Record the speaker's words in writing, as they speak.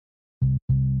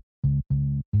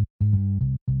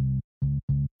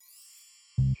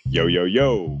Yo, yo,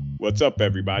 yo. What's up,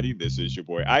 everybody? This is your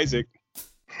boy Isaac,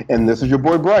 And this is your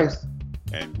boy Bryce.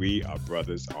 and we are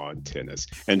brothers on tennis.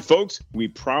 And folks, we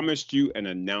promised you an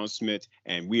announcement,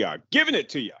 and we are giving it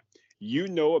to you. You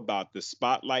know about the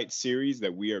Spotlight series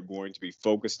that we are going to be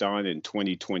focused on in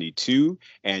 2022.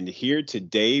 And here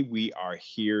today, we are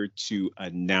here to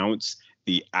announce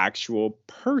the actual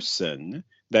person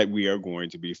that we are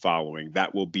going to be following.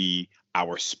 That will be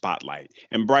our Spotlight.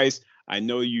 And Bryce, I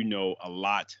know you know a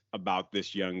lot about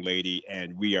this young lady,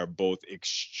 and we are both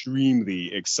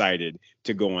extremely excited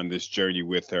to go on this journey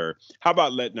with her. How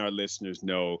about letting our listeners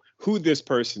know who this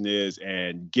person is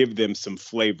and give them some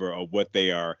flavor of what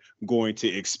they are going to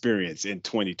experience in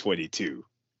 2022?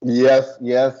 Yes,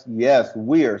 yes, yes.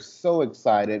 We are so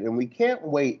excited, and we can't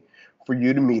wait for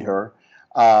you to meet her,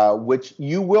 which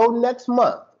you will next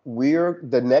month.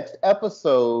 The next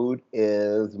episode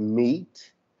is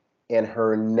Meet, and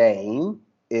her name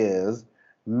is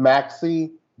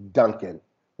Maxie Duncan.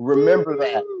 Remember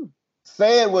that. Woo!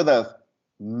 Say it with us.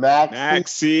 Maxie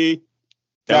Maxie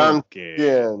Duncan.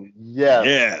 Duncan. Yes.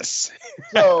 Yes.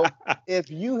 So, if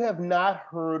you have not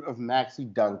heard of Maxie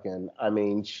Duncan, I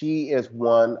mean, she is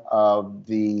one of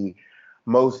the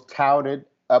most touted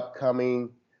upcoming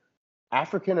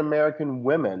African American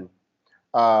women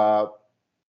uh,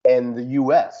 in the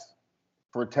U.S.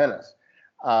 for tennis.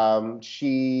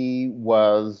 She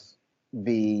was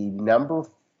the number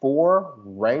 4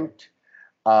 ranked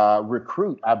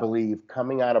recruit, I believe,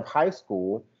 coming out of high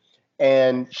school.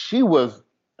 And she was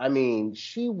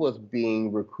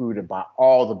being recruited by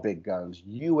all the big guns,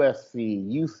 USC,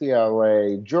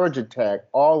 UCLA, Georgia Tech,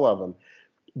 all of them.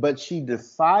 But she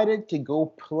decided to go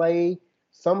play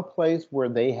someplace where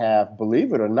they have,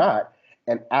 believe it or not,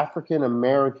 an African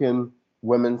American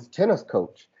women's tennis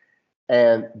coach.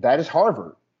 And that is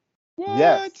Harvard.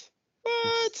 Yes. What?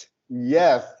 What?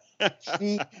 Yes.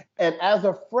 She and as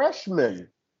a freshman,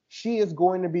 she is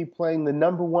going to be playing the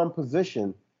number 1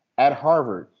 position at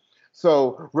Harvard.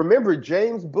 So remember,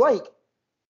 James Blake,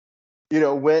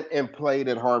 went and played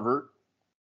at Harvard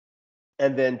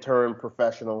and then turned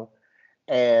professional.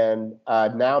 And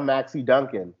now Maxie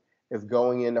Duncan is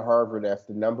going into Harvard as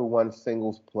the number 1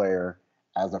 singles player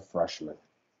as a freshman.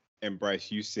 And Bryce,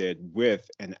 you said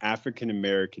with an African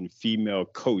American female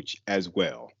coach as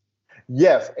well.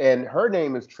 Yes, and her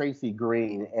name is Tracy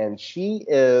Green, and she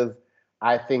is,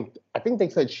 I think they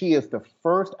said she is the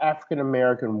first African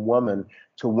American woman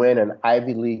to win an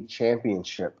Ivy League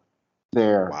championship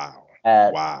there Wow.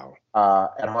 at Wow.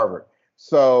 at Harvard.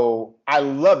 So I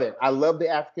love it. I love the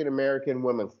African American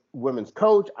women's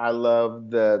coach. I love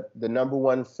the number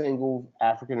 1 singles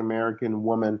African American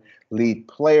woman lead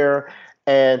player,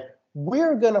 and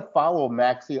we're gonna follow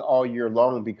Maxie all year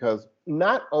long because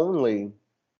not only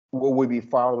will we be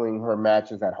following her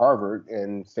matches at Harvard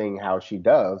and seeing how she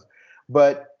does,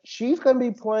 but she's going to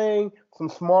be playing some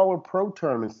smaller pro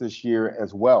tournaments this year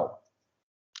as well.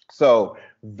 So,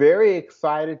 very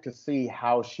excited to see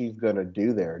how she's going to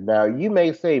do there. Now, you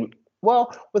may say,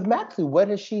 well, with Maxie, what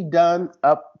has she done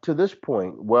up to this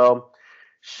point? Well,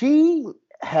 she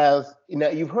has,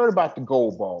 you've heard about the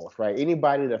gold balls, right?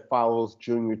 Anybody that follows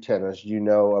junior tennis, you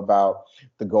know about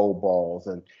the gold balls.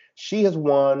 And she has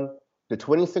won the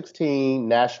 2016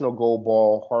 National Gold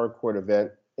Ball Hardcourt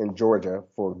event in Georgia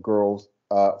for girls,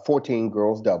 14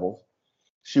 girls doubles.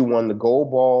 She won the gold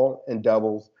ball in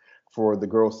doubles for the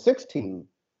girls 16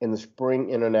 in the Spring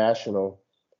International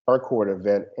Hardcourt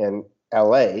event in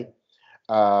LA.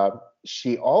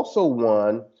 She also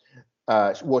won,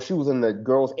 she was in the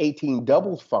girls 18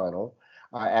 doubles final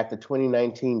at the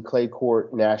 2019 Clay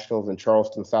Court Nationals in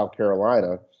Charleston, South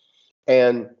Carolina.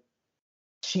 And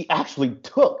she actually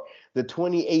took the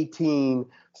 2018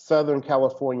 Southern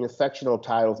California sectional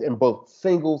titles in both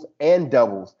singles and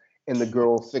doubles in the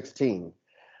girls 16.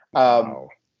 Wow.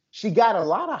 She got a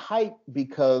lot of hype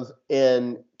because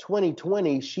in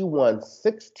 2020, she won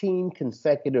 16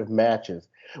 consecutive matches,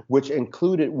 which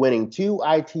included winning 2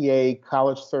 ITA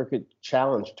College Circuit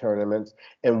Challenge tournaments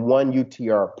and 1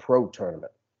 UTR Pro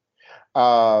tournament.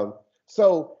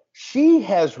 So she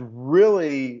has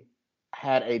really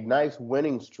had a nice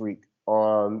winning streak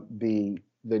on the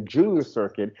junior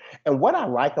circuit. And what I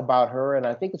like about her, and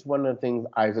I think it's one of the things,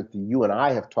 Isaac, that you and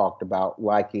I have talked about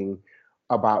liking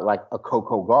about like a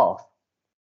Coco Gauff,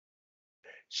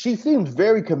 she seems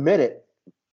very committed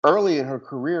early in her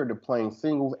career to playing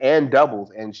singles and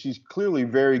doubles, and she's clearly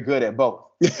very good at both.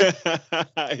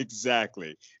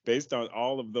 Exactly. Based on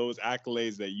all of those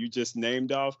accolades that you just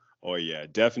named off, oh yeah,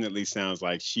 definitely sounds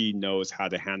like she knows how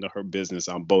to handle her business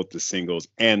on both the singles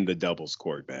and the doubles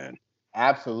court, man.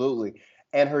 Absolutely.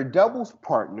 And her doubles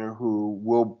partner, who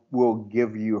will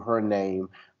give you her name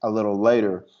a little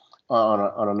later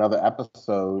on another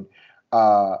episode,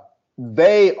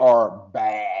 they are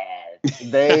bad.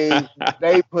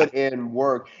 They put in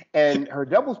work, and her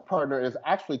doubles partner is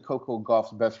actually Coco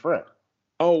Gauff's best friend.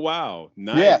 Oh wow,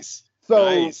 Yeah. nice, So,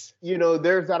 nice.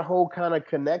 there's that whole kind of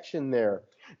connection there.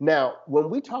 Now, when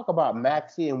we talk about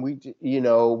Maxie and we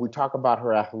talk about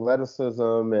her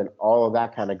athleticism and all of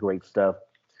that kind of great stuff,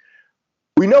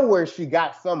 we know where she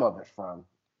got some of it from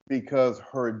because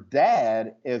her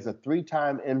dad is a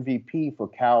 3-time MVP for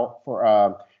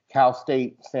Cal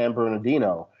State San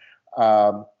Bernardino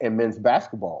in men's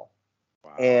basketball.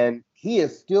 Wow. And he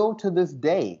is still to this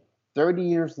day, 30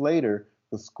 years later,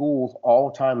 the school's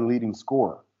all-time leading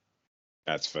scorer.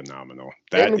 That's phenomenal.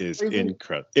 That is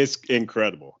incredible. It's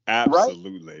incredible.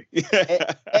 Absolutely.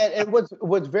 Right? and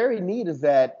what's very neat is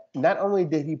that not only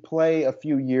did he play a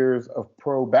few years of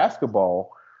pro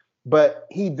basketball, but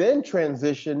he then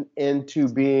transitioned into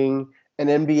being an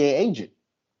NBA agent.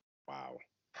 Wow.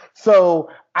 So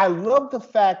I love the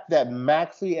fact that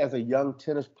Maxie, as a young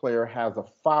tennis player, has a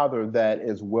father that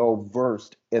is well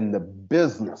versed in the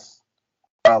business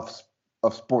of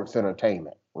sports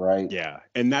entertainment. Right. Yeah.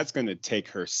 And that's going to take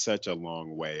her such a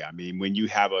long way. I mean, when you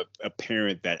have a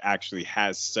parent that actually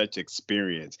has such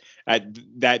experience,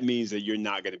 that means that you're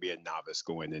not going to be a novice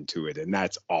going into it. And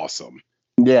that's awesome.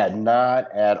 Yeah,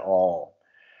 not at all.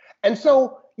 And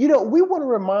so, we want to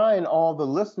remind all the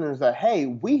listeners that, hey,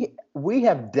 we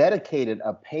have dedicated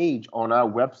a page on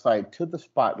our website to the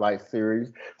Spotlight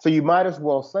series. So you might as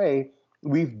well say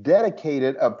we've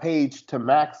dedicated a page to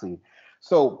Maxie.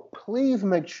 So please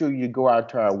make sure you go out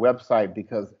to our website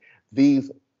because these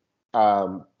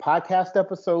podcast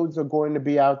episodes are going to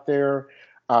be out there.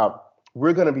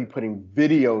 We're going to be putting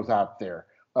videos out there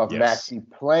of Maxie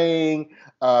playing.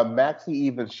 Maxie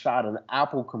even shot an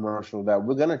Apple commercial that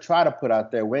we're going to try to put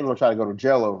out there. We ain't going to try to go to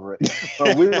jail over it,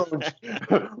 but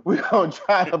we're going to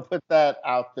try to put that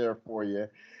out there for you.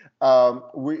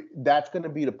 That's going to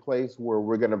be the place where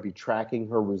we're going to be tracking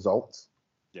her results.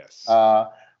 Yes.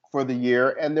 For the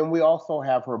year. And then we also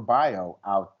have her bio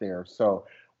out there. So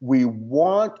we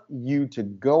want you to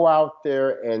go out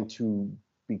there and to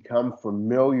become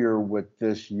familiar with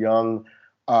this young,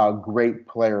 great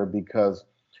player, because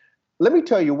let me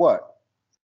tell you what,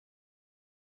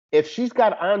 if she's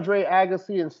got Andre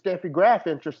Agassi and Steffi Graf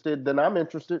interested, then I'm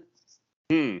interested.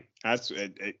 That's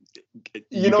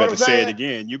you know better say it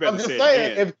again. You better say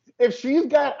it again. If she's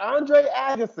got Andre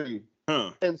Agassi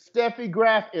and Steffi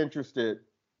Graf interested,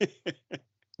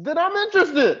 then I'm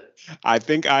interested. I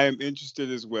think I am interested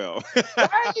as well.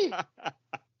 Right?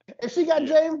 If she got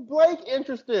James Blake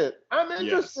interested, I'm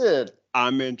interested. Yes,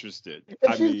 I'm interested.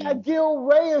 If she's got Gil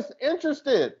Reyes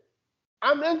interested,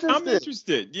 I'm interested. I'm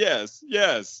interested. Yes.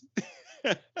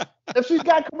 If she's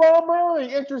got Kamal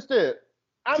Murray interested,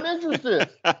 I'm interested.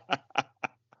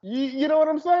 You know what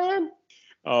I'm saying?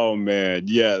 Oh, man.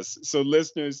 Yes. So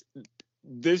listeners,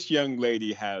 this young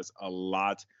lady has a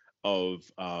lot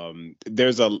of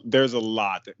there's a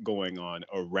lot going on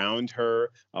around her,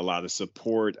 a lot of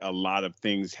support, a lot of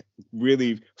things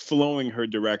really flowing her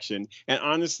direction, and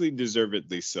honestly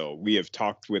deservedly so. We have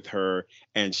talked with her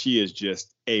and she is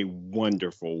just a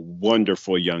wonderful,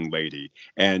 wonderful young lady,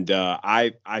 and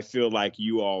I feel like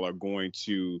you all are going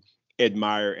to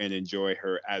admire and enjoy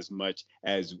her as much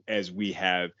as we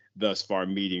have thus far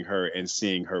meeting her and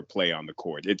seeing her play on the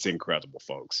court. It's incredible,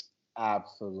 folks.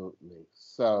 Absolutely.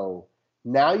 So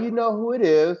now you know who it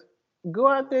is. Go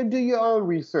out there, do your own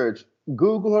research.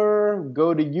 Google her,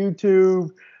 go to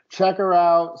YouTube, check her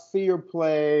out, see her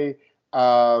play.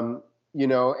 And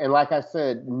like I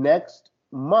said, next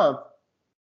month,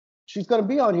 she's going to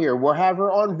be on here. We'll have her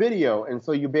on video. And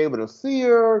so you'll be able to see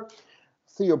her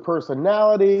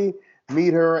personality,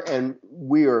 meet her. And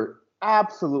we are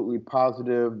absolutely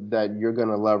positive that you're going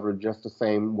to love her just the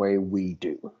same way we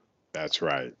do. That's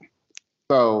right.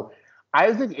 So,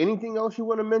 Isaac, anything else you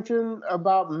want to mention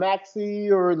about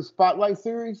Maxie or the Spotlight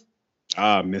series?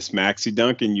 Miss Maxie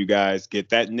Duncan, you guys get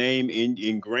that name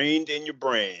ingrained in your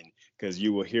brain because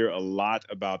you will hear a lot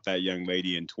about that young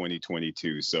lady in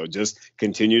 2022. So just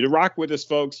continue to rock with us,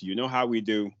 folks. You know how we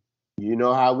do. You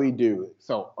know how we do.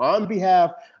 So on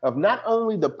behalf of not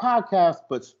only the podcast,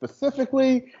 but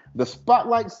specifically the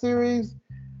Spotlight series,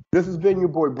 this has been your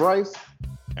boy Bryce.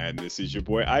 And this is your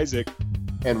boy Isaac.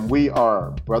 And we are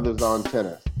Brothers on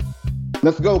Tennis.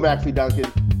 Let's go, Maxie Duncan.